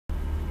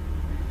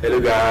Hello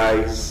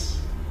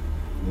guys,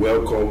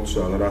 welcome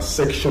to another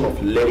section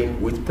of learning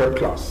with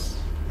Prepclass.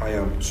 I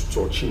am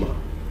Tutor Chima.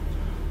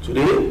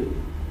 Today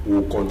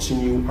we'll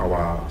continue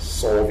our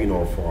solving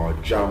of our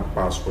Jamb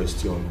past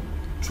question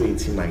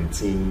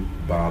 2019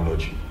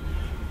 biology.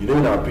 You know,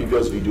 in our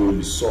previous video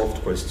we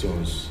solved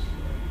questions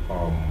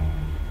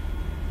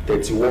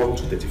 31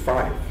 to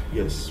 35.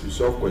 Yes, we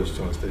solved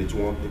questions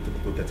 31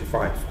 to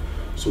 35.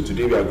 So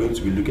today we are going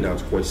to be looking at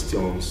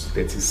questions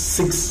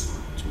 36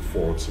 to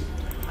 40.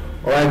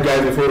 Alright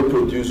guys, before we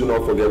produce, do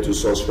not forget to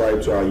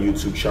subscribe to our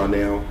YouTube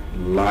channel,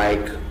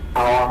 like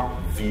our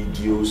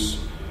videos,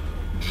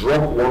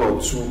 drop one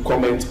or two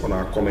comments on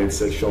our comment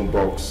section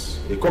box.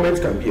 A comment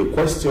can be a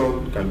question,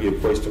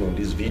 on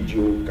this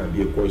video, can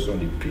be a question on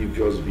the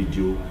previous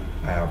video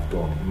I have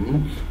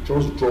done.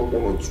 Just drop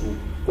one or two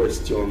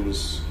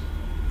questions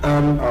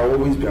and I'll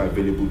always be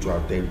available to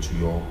attend to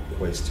your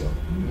question.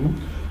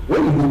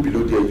 When you look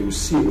below there, you will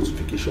see a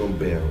notification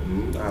bell.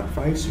 I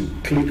advise you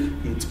click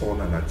it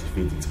on and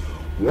activate it.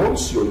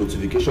 Once your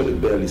notification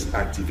bell is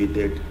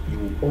activated, you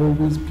will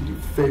always be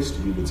the first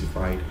to be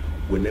notified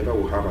whenever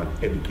we have an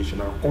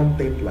educational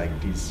content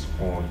like this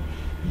on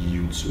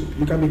YouTube.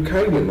 You can be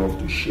kind enough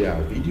to share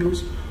our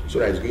videos so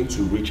that it's going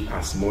to reach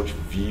as much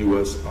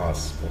viewers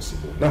as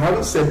possible. Now,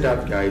 having said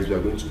that, guys, we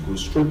are going to go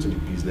straight to the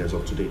business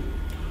of today.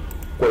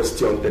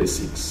 Question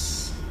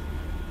 36.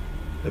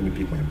 Let me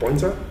pick my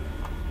pointer.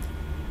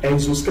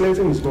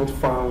 Exoskeleton is not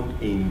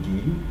found in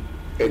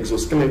the.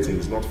 Exoskeleton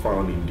is not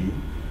found in the.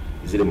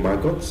 Is it a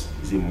maggot?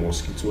 Is it a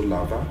mosquito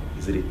larva?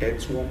 Is it an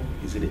earthworm?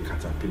 Is it a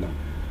caterpillar?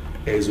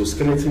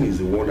 Exoskeleton is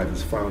the one that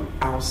is found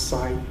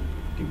outside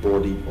the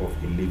body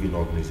of a living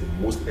organism,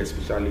 most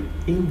especially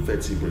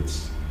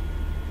invertebrates.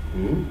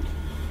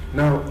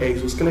 Now,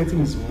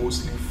 exoskeleton is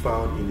mostly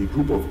found in the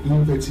group of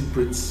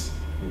invertebrates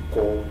we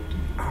call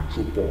the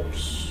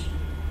arthropods.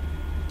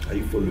 Are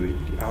you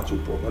following? The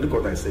arthropods. Now look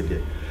what I said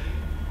here.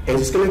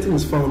 Exoskeleton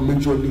is found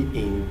majorly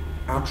in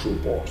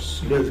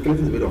arthropods. The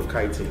exoskeleton is made of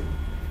chitin,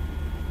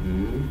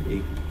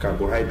 a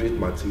carbohydrate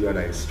material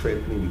that is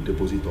strengthening with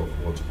deposit of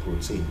what?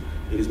 Protein.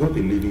 It is not a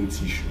living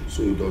tissue,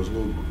 so it does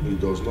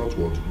not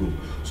what grow.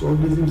 So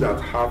organisms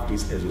that have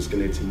this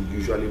exoskeleton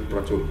usually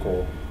practice what we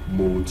call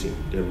molting.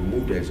 They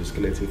remove the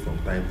exoskeleton from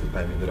time to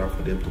time in order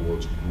for them to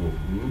what?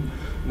 Grow.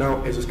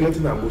 Now,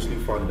 exoskeletons are mostly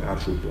found in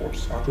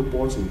arthropods.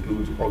 Arthropods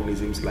include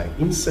organisms like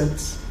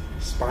insects,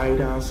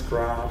 spiders,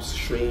 crabs,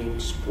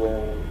 shrimps,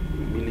 prawn,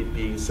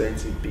 millipede,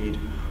 centipede.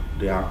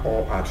 They are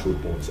all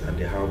arthropods and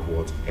they have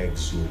what?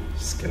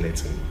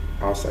 Exoskeleton.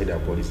 Outside their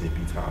body is a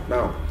bit hard.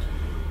 Now,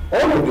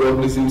 all of the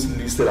organisms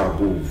listed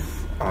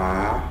above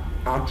are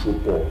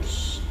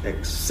arthropods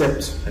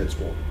except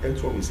earthworm.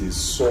 Earthworm is a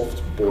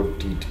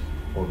soft-bodied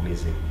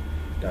organism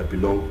that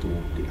belong to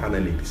the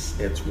annelids,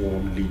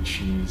 earthworm,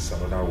 leeches,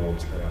 and other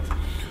worms like that.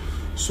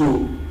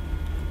 So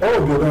all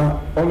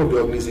of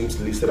the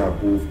organisms listed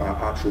above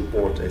are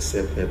arthropods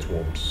except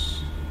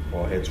earthworms,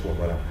 or earthworm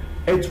rather.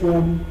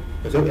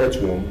 Except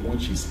earthworm,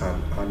 which is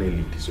an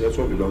annelid. So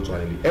earthworm belongs to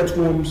annelid.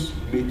 Earthworms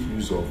make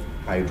use of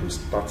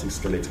hydrostatic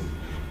skeleton.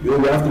 We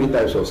have three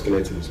types of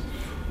skeletons.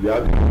 We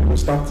have the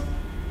hydrostatic.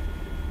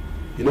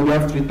 We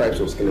have three types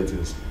of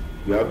skeletons.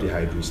 We have the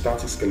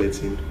hydrostatic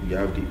skeleton, we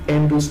have the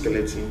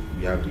endoskeleton,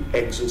 we have the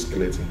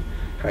exoskeleton.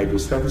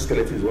 Hydrostatic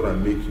skeleton is what I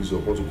make use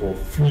of what we call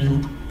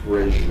fluid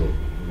pressure,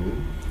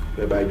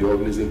 whereby the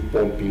organism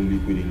pumping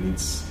liquid in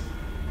its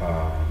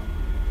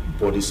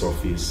body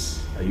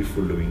surface. Are you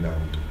following that?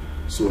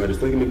 So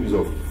hydrostatic makes use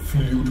of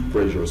fluid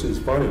pressure. So it's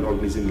found in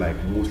organisms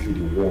like mostly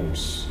the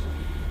worms.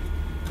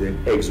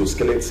 Then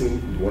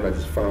exoskeleton, the one that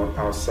is found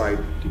outside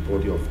the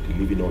body of the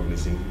living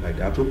organism, like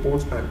the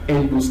arthropods, and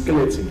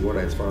endoskeleton, the one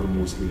that is found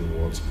mostly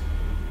in what?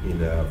 In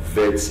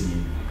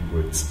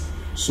vertebrates.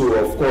 So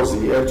of course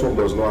the earthworm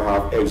does not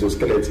have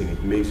exoskeleton,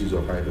 it makes use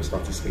of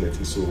hydrostatic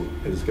skeleton. So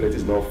exoskeleton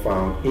is not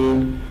found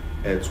in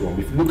earthworm.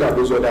 If you look at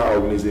those other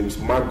organisms,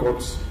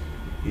 maggot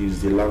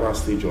is the larval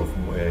stage of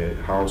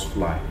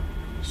housefly,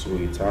 so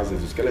it has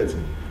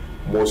exoskeleton.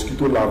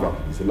 Mosquito larva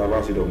is the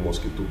larval stage of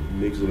mosquito,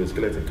 makes use of a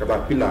skeleton.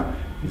 Caterpillar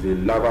is a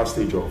larval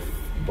stage of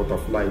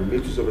butterfly,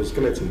 makes use of a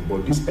skeleton.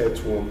 But this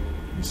earthworm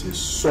is a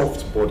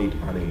soft-bodied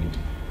annelid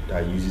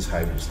that uses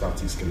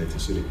hydrostatic skeleton.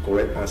 So the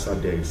correct answer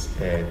there is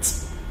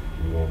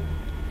earthworm.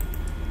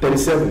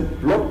 37.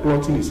 Blood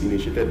clotting is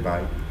initiated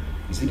by,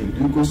 is it the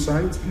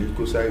leukocytes?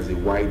 Leukocytes is the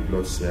white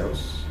blood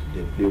cells.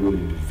 They play a role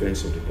in the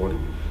defense of the body.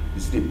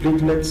 Is it the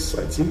platelets?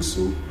 I think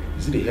so.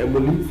 Is it the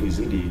hemolymph? Is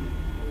it the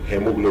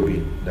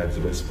hemoglobin that is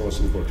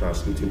responsible for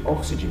transmitting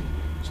oxygen?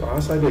 So our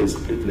answer there is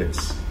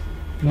platelets.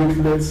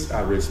 Platelets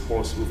are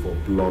responsible for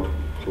blood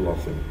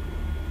clotting.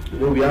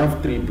 We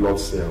have three blood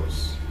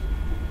cells.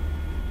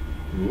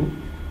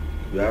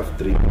 We have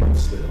three blood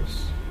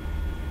cells.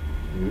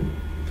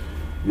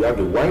 We have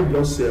the white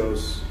blood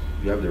cells,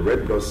 we have the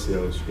red blood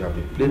cells, we have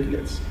the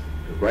platelets.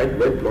 The red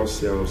blood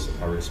cells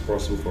are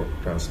responsible for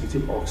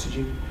transmitting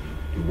oxygen.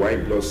 The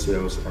white blood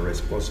cells are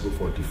responsible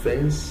for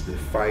defense. They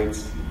fight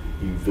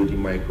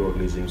invading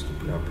microorganisms to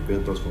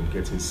prevent us from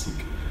getting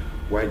sick,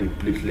 while the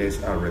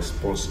platelets are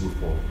responsible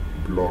for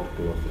blood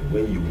clotting.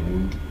 When you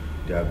wound,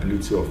 the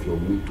ability of your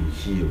wound to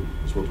heal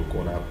is what we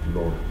call that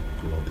blood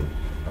clotting.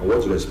 And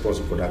what's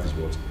responsible for that is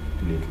what?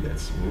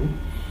 Platelets.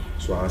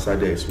 So our answer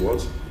there is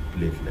what?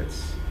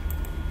 Platelets.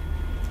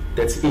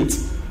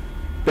 38.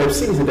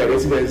 Pepsin is a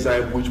digestive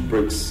enzyme which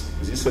breaks,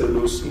 is it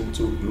cellulose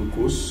into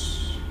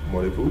glucose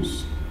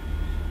molecules?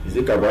 Is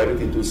it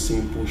carbohydrate into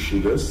simple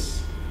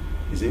sugars?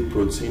 Is it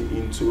protein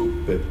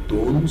into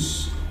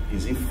peptones?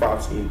 Is it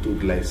fat into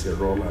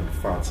glycerol and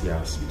fatty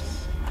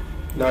acids?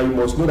 Now you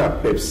must know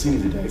that pepsin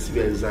is a digestive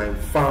enzyme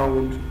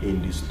found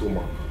in the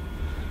stomach.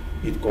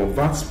 It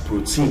converts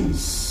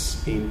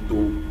proteins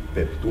into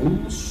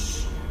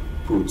peptones,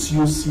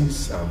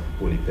 proteases, and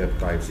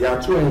polypeptides. There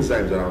are two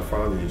enzymes that are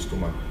found in the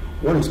stomach.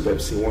 One is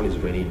pepsin, one is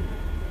renin.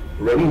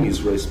 Renin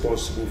is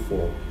responsible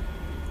for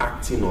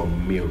acting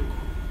on milk.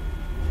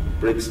 It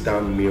breaks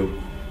down milk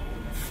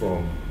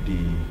from the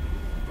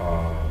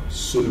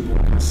soluble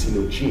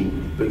carcinogen.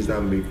 It breaks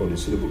down milk from the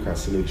soluble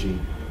carcinogen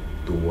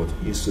to what?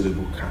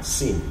 Insoluble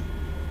casein.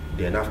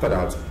 Then after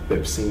that,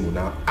 pepsin will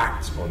now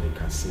act on the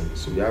casein.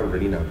 So we have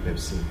renin and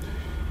pepsin.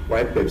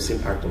 Why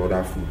pepsin act on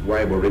other food?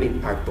 Why but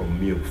renin act on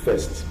milk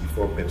first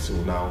before pepsin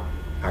will now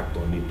act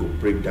on it to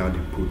break down the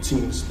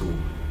proteins to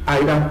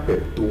either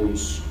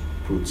peptones,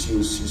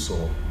 proteases,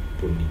 or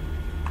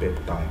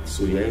polypeptides.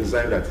 So the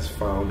enzyme that is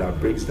found that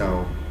breaks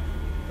down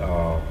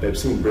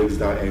pepsin breaks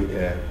down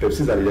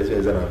pepsin are the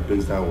enzyme that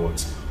breaks down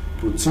what?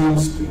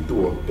 Proteins into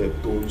what?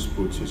 Peptones,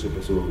 proteins.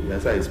 So the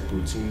answer is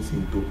proteins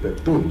into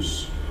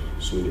peptones.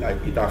 So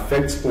it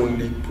affects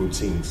only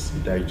proteins.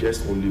 It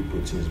digests only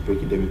proteins,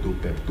 breaking them into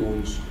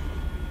peptones,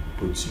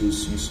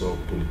 proteases, or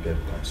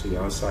polypeptides. So the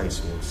answer is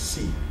what?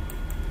 C.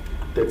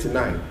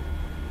 39.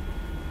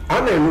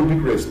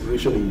 Anaerobic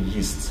respiration in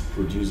yeast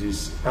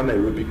produces,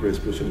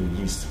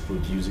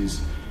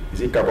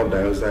 is it carbon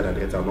dioxide and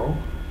ethanol?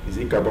 Is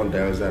it carbon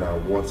dioxide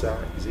and water?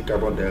 Is it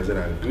carbon dioxide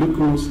and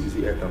glucose? Is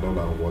it ethanol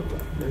and water?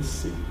 Let's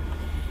see.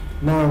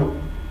 Now,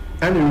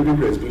 anaerobic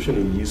respiration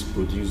in yeast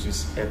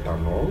produces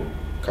ethanol,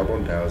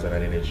 carbon dioxide,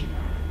 and energy.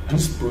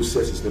 This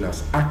process is known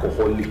as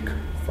alcoholic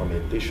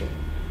fermentation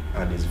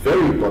and is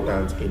very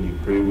important in the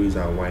breweries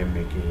and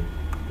winemaking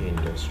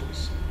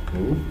industries.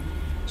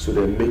 So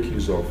they make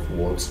use of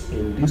what?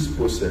 In this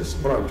process,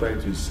 what I'm trying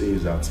to say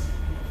is that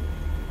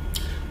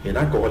in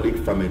alcoholic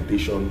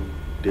fermentation,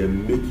 they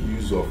make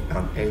use of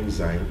an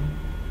enzyme.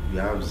 We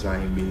have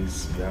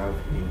zymase, we have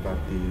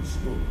invertase.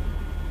 No,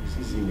 this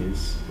is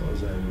zymase, not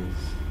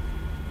zymase.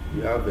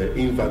 We have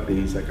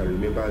invertase. I can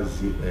remember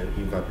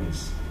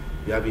invertase.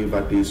 We have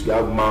invertase. We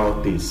have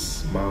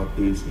maltase,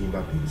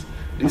 invertase.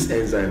 These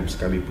enzymes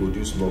can be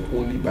produced not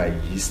only by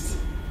yeast,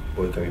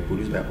 but it can be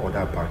produced by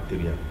other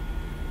bacteria.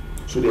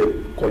 So they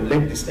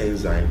collect this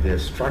enzyme, they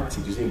extract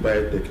it using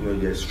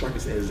biotechnology, they extract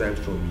this enzyme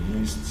from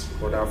yeast,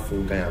 other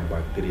fungi and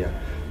bacteria,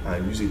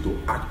 and use it to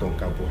act on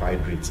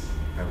carbohydrates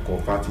and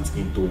convert it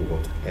into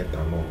what?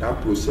 Ethanol.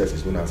 That process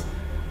is known as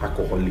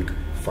alcoholic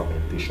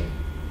fermentation.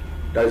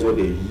 That is what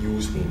they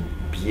use in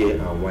beer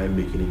and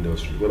winemaking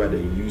industry, where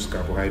they use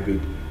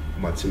carbohydrate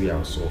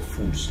materials or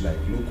foods like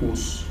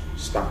glucose,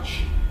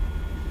 starch.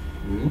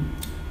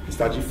 The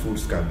starchy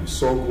foods can be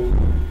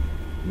sorghum,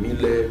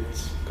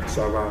 millet,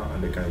 cassava,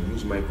 and they can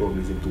use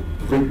microorganisms to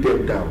break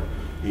them down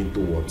into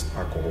what?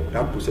 Alcohol.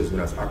 That process is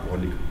known as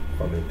alcoholic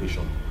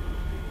fermentation.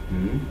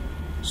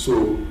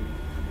 So,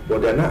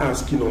 but they're not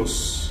asking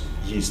us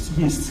yeast.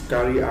 Yeast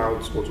carry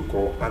out what we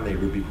call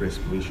anaerobic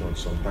respiration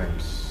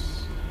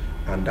sometimes.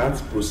 And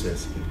that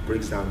process, it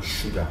breaks down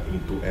sugar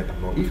into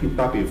ethanol. If you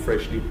tap a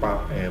freshly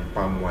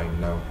palm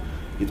wine now,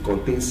 it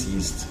contains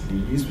yeast. The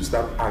yeast will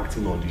start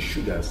acting on the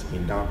sugars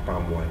in that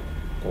palm wine,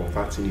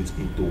 converting it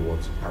into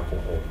what?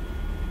 Alcohol.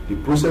 The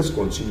process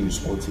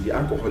continues until the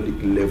alcoholic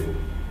level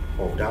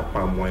of that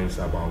palm wine is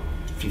about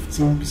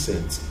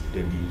 15%,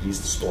 then the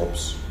yeast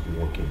stops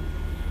working.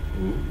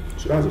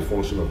 So that's the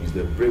function of yeast.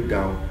 They break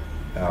down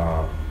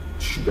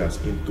sugars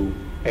into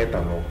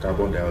ethanol,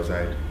 carbon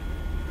dioxide,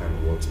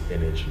 and what?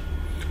 Energy.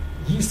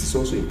 Yeast is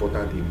also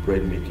important in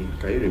bread making.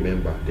 Can you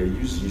remember? They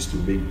use yeast to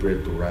make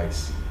bread to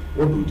rise.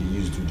 What do the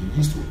yeast do? The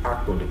yeast will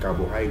act on the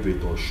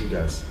carbohydrate or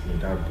sugars in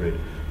that bread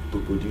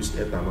to produce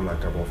ethanol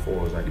and carbon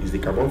dioxide. Is the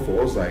carbon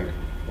dioxide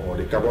or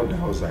the carbon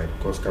dioxide?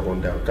 Because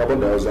carbon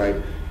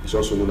dioxide is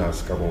also known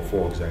as carbon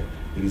dioxide.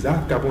 It is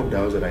that carbon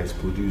dioxide that is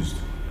produced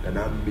that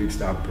now makes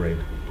that bread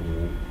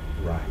to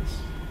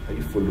rise. Are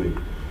you following?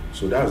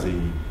 So that's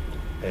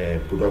a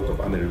product of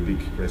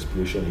anaerobic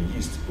respiration in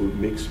yeast.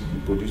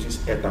 It produces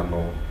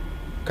ethanol,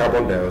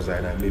 carbon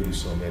dioxide, and maybe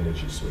some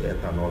energy. So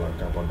ethanol and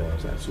carbon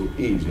dioxide. So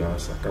A is your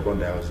answer: carbon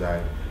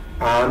dioxide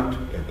and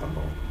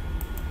ethanol.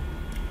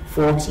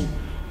 40.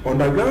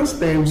 Underground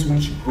stems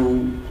which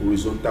grow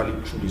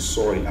horizontally through the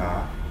soil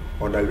are.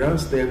 Underground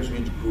stems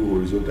which grow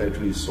horizontally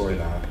through the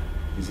soil are.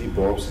 Is it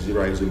bulbs? Is it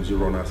rhizomes? Is it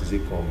runners? Is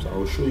it combs? I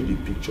will show you the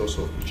pictures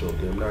of each of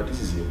them. Now this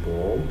is a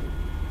bulb.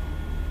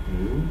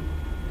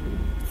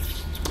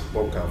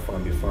 Bulb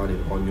can be found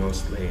in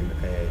onions and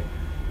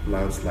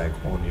plants like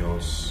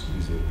onions.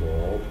 This is a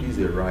bulb. This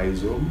is a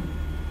rhizome.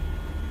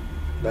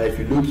 Now if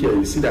you look here,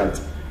 you see that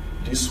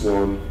this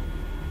one,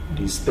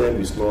 the stem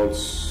is not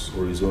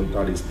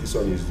horizontal. This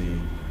one is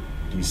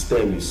the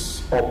stem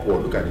is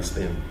upward. Look at the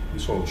stem.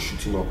 This one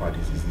shooting up at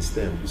this is the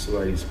stem. This is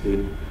why it's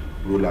plain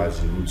roll as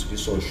the root.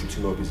 This one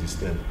shooting up is the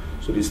stem.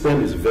 So the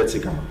stem is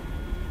vertical.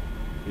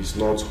 It's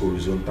not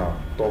horizontal.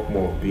 Talk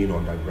more of being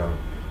underground.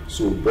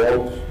 So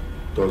bulb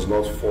does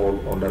not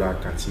fall under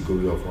that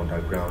category of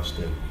underground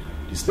stem.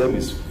 The stem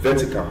is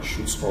vertical,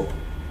 shoots up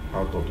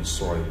out of the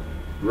soil.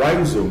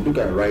 Rhizome, look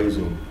at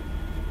rhizome.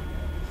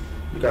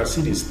 You can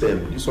see the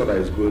stem. This one that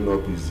is growing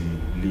up is the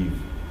leaf.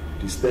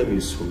 The stem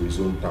is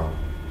horizontal.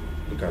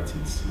 Look at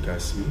it. You can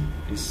see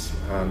this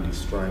hand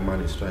is trying, man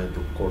is trying to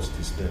cut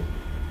the stem.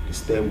 The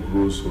stem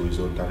grows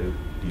horizontally.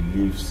 The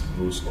leaves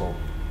grows up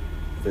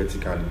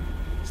vertically.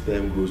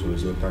 Stem grows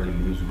horizontally,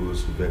 leaves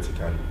grows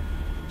vertically.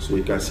 So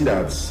you can see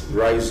that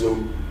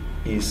rhizome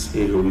is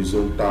a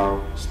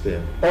horizontal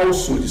stem.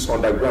 Also, it is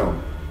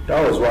underground.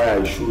 That was why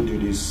I showed you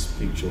this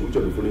picture. Which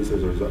of the following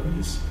says horizontal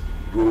is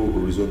grow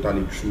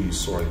horizontally through the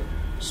soil.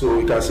 So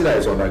you can see that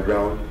it's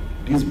underground.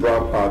 This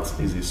brown part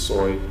is the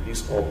soil.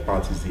 This up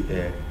part is the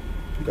air.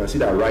 You can see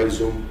that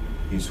rhizome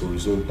is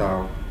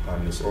horizontal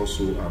and it's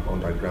also an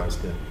underground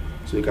stem.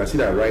 So you can see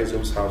that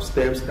rhizomes have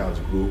stems that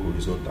grow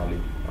horizontally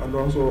and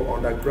also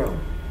underground.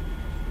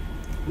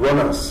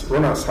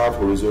 Runners have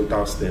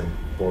horizontal stem,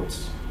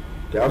 but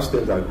they have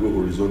stems that grow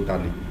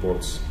horizontally,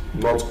 but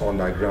not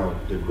underground.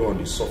 They grow on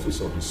the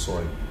surface of the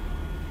soil.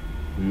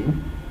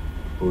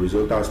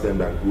 Horizontal stem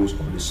that grows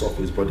on the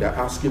surface, but they're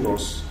asking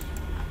us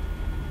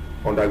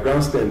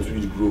underground stems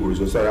which grow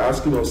horizontally. So they're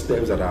asking us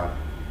stems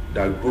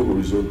that grow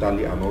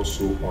horizontally and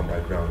also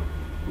underground.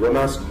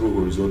 Runners grow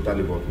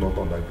horizontally but not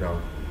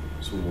underground,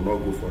 so we will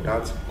not go for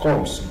that.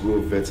 Combs grow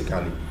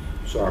vertically.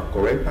 So our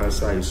correct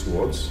answer is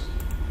what?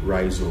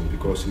 Rhizome,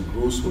 because it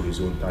grows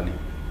horizontally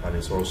and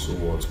it's also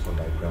what?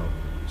 Underground.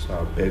 So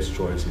our best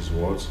choice is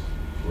what?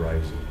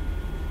 Rhizome.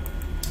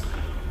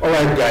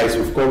 Alright guys,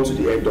 we've come to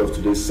the end of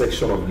today's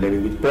section of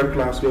learning with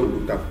Prepclass, where we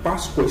looked at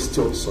past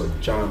questions on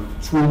Jamb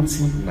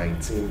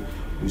 2019.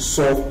 We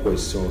solved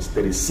questions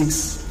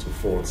 36 to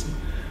 40.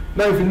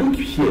 Now if you look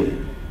here,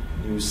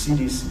 you see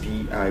this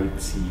bit.ly.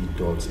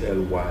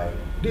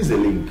 This is a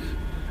link.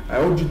 I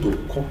want you to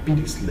copy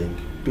this link,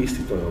 paste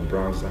it on your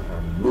browser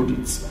and load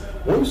it.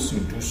 Once you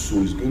do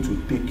so, it's going to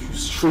take you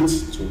straight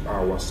to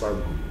our WhatsApp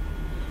group.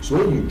 So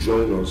when you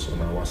join us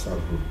on our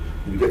WhatsApp group,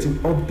 you'll be getting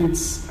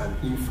updates and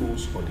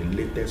infos on the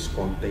latest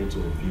content or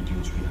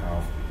videos we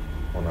have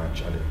on our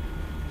channel.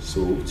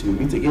 So till we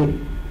meet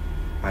again,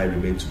 I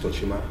remain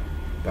Tutochima.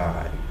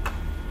 Bye.